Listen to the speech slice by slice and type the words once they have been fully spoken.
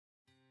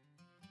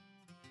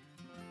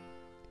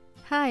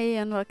Hi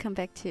and welcome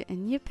back to a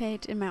new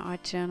page in my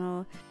art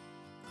journal.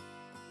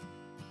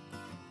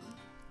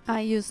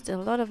 I used a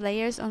lot of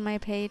layers on my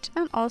page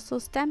and also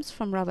stamps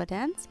from rubber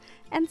bands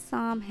and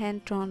some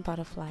hand-drawn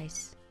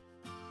butterflies.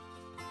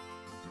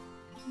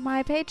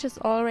 My page is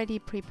already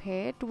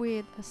prepared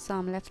with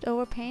some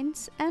leftover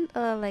paints and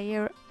a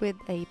layer with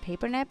a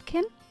paper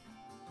napkin.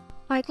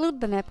 I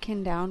glued the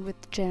napkin down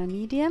with gel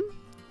medium,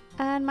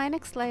 and my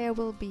next layer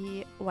will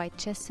be white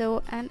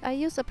gesso, and I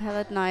use a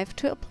palette knife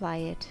to apply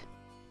it.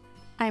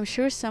 I'm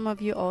sure some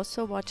of you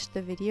also watched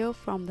the video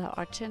from the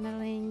art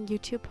journaling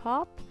YouTube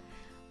hub.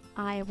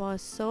 I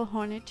was so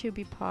honored to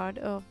be part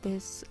of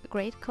this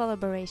great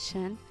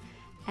collaboration,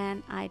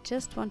 and I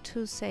just want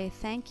to say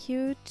thank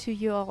you to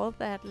you all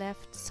that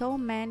left so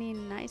many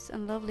nice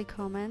and lovely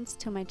comments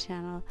to my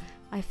channel.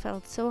 I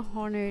felt so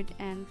honored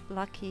and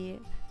lucky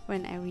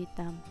when I read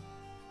them.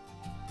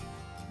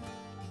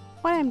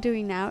 What I'm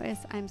doing now is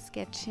I'm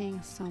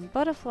sketching some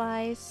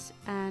butterflies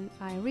and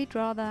I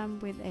redraw them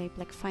with a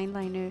black fine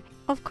liner.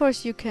 Of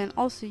course, you can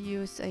also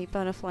use a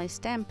butterfly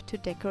stamp to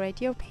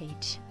decorate your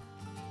page.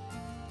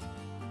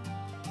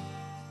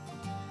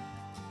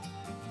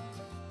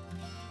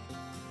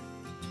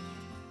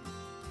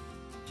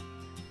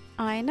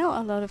 I know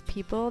a lot of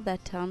people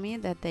that tell me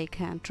that they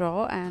can't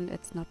draw and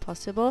it's not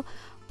possible,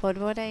 but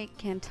what I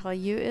can tell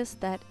you is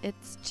that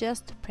it's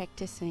just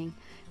practicing.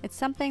 It's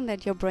something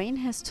that your brain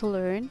has to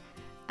learn,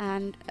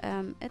 and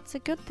it's a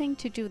good thing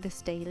to do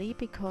this daily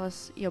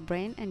because your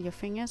brain and your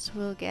fingers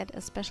will get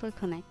a special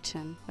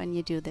connection when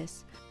you do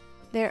this.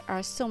 There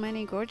are so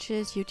many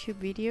gorgeous YouTube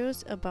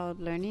videos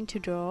about learning to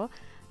draw,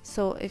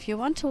 so if you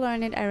want to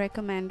learn it, I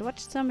recommend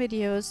watch some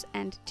videos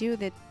and do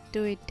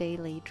it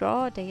daily.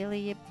 Draw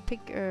daily,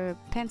 pick a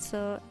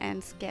pencil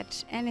and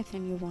sketch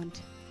anything you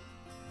want.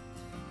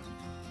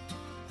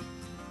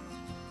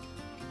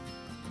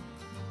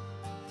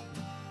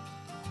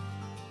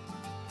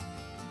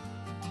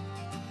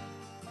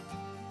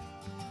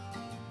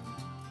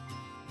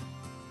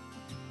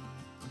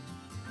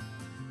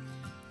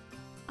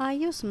 I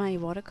use my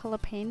watercolor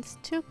paints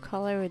to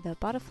color the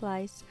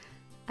butterflies.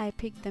 I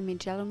picked the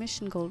Mijello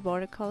Mission Gold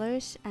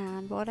watercolors,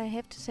 and what I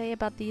have to say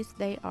about these,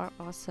 they are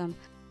awesome.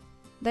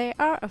 They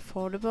are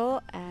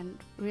affordable and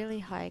really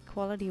high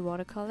quality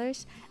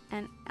watercolors,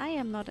 and I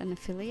am not an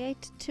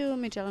affiliate to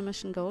Mijello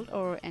Mission Gold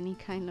or any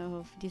kind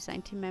of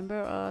design team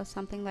member or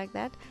something like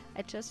that.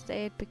 I just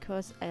say it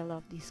because I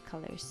love these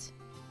colors.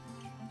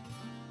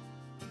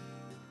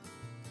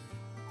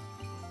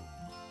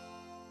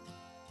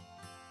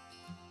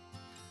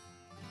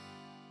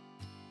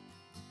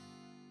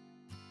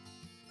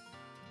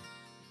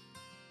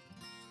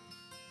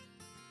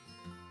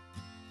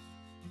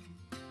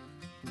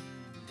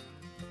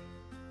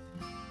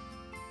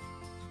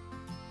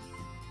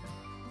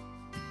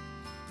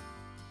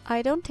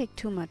 I don't take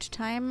too much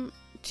time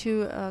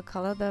to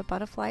color the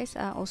butterflies.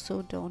 I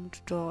also don't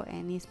draw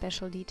any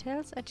special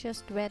details. I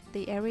just wet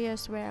the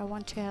areas where I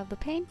want to have the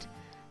paint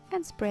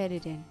and spread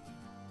it in.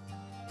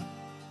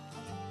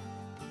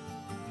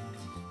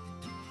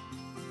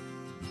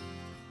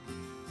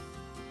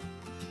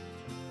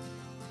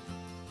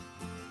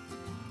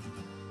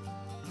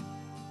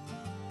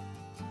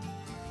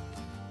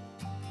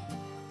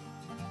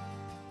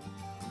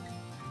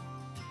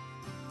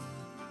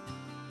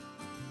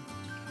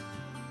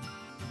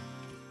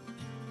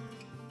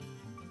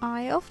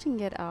 I often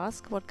get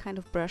asked what kind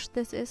of brush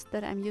this is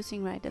that I'm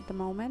using right at the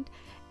moment.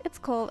 It's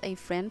called a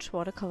French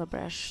watercolor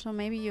brush, so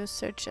maybe you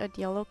search at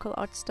your local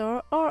art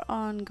store or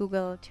on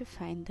Google to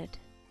find it.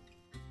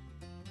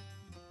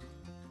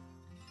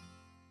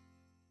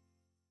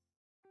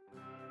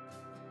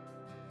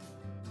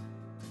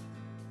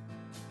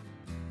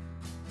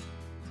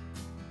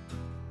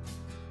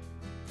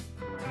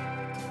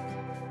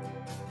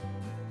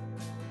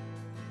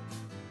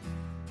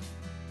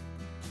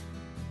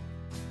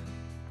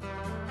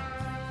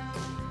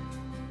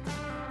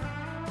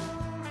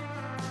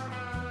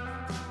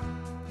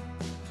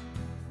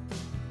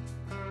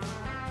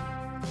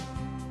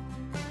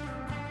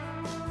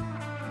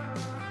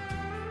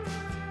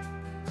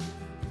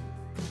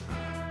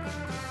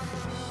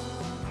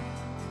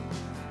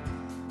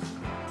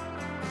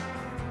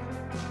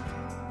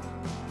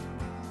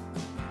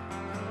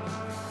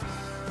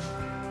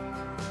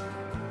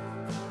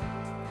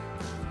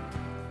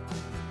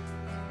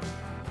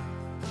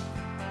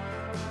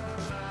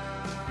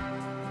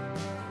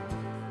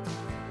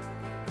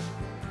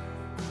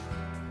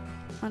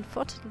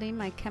 Unfortunately,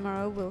 my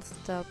camera will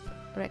stop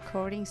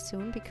recording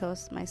soon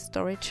because my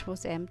storage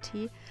was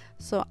empty,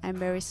 so I'm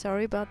very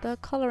sorry, but the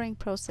coloring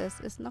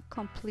process is not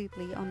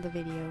completely on the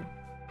video.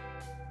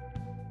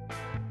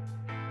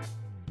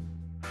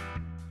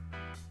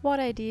 What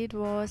I did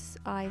was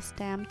I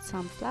stamped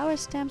some flower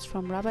stamps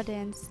from rubber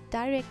bands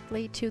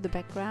directly to the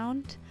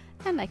background,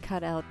 and I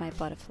cut out my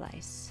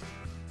butterflies.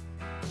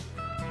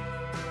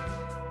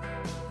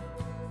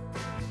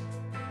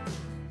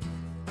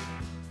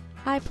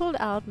 I pulled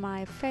out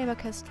my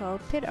Faber-Castell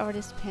Pitt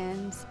artist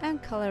pens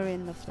and colored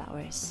in the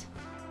flowers.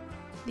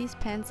 These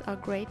pens are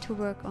great to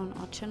work on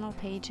art journal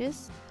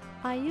pages.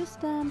 I use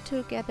them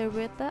together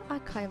with the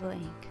Archival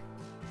Ink.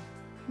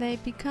 They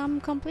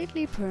become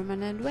completely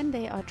permanent when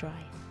they are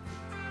dry.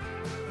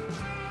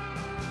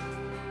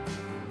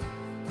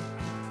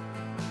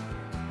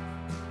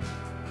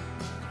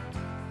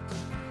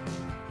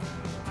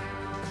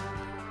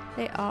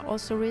 They are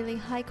also really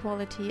high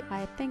quality.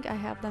 I think I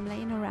have them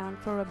laying around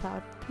for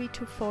about 3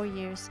 to 4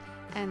 years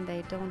and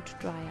they don't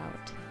dry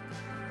out.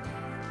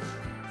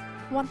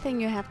 One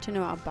thing you have to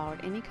know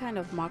about any kind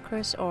of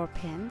markers or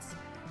pens,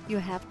 you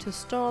have to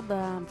store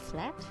them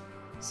flat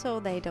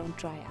so they don't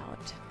dry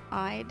out.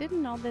 I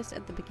didn't know this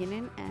at the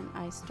beginning and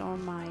I store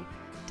my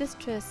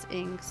distress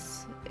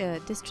inks,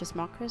 distress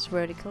markers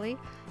vertically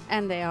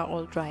and they are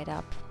all dried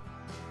up.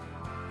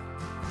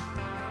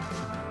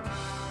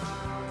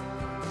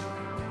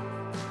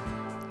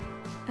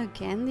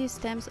 Again, these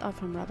stamps are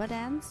from Rubber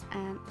Dance,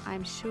 and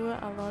I'm sure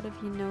a lot of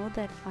you know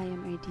that I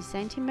am a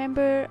design team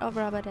member of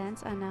Rubber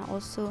Dance and I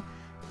also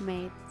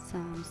made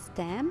some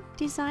stamp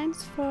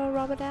designs for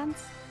Rubber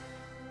Dance.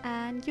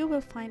 And you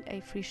will find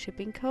a free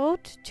shipping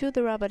code to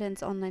the Rubber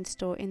Dance online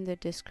store in the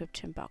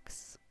description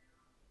box.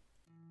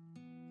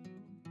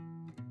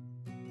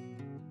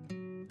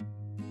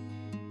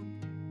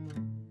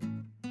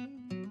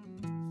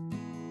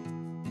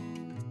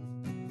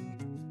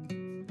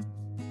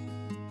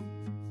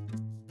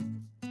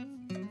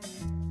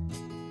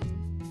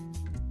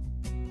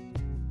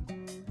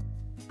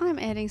 I'm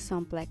adding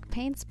some black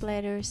paint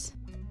splatters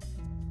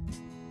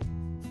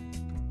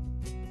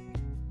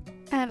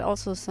and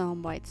also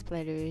some white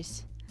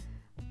splatters.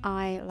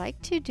 I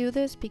like to do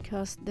this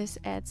because this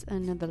adds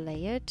another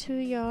layer to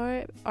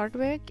your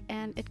artwork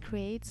and it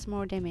creates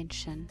more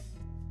dimension.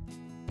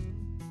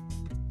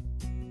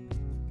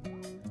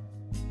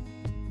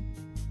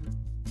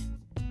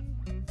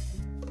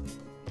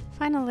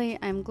 Finally,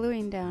 I'm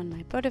gluing down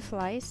my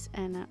butterflies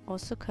and I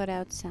also cut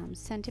out some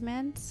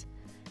sentiments.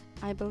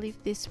 I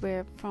believe these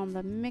were from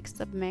the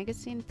Mixed Up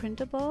magazine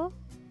printable.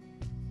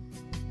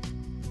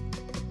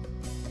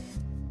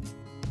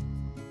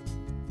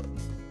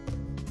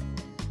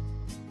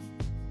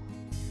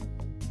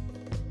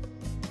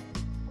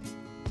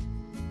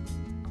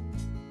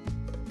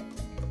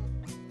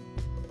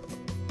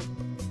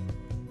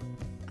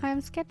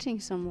 I'm sketching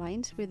some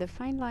lines with a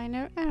fine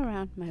liner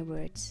around my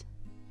words.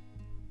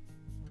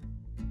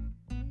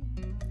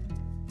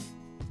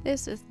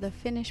 This is the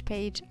finished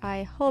page.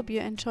 I hope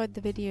you enjoyed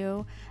the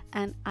video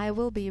and I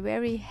will be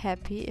very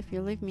happy if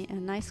you leave me a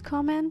nice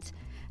comment,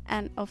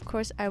 and of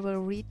course I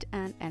will read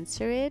and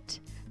answer it.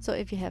 So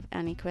if you have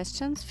any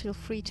questions, feel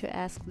free to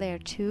ask there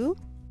too.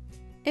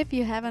 If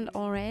you haven't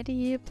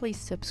already, please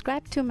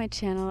subscribe to my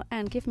channel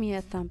and give me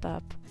a thumb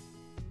up.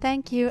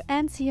 Thank you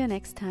and see you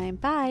next time.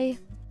 Bye!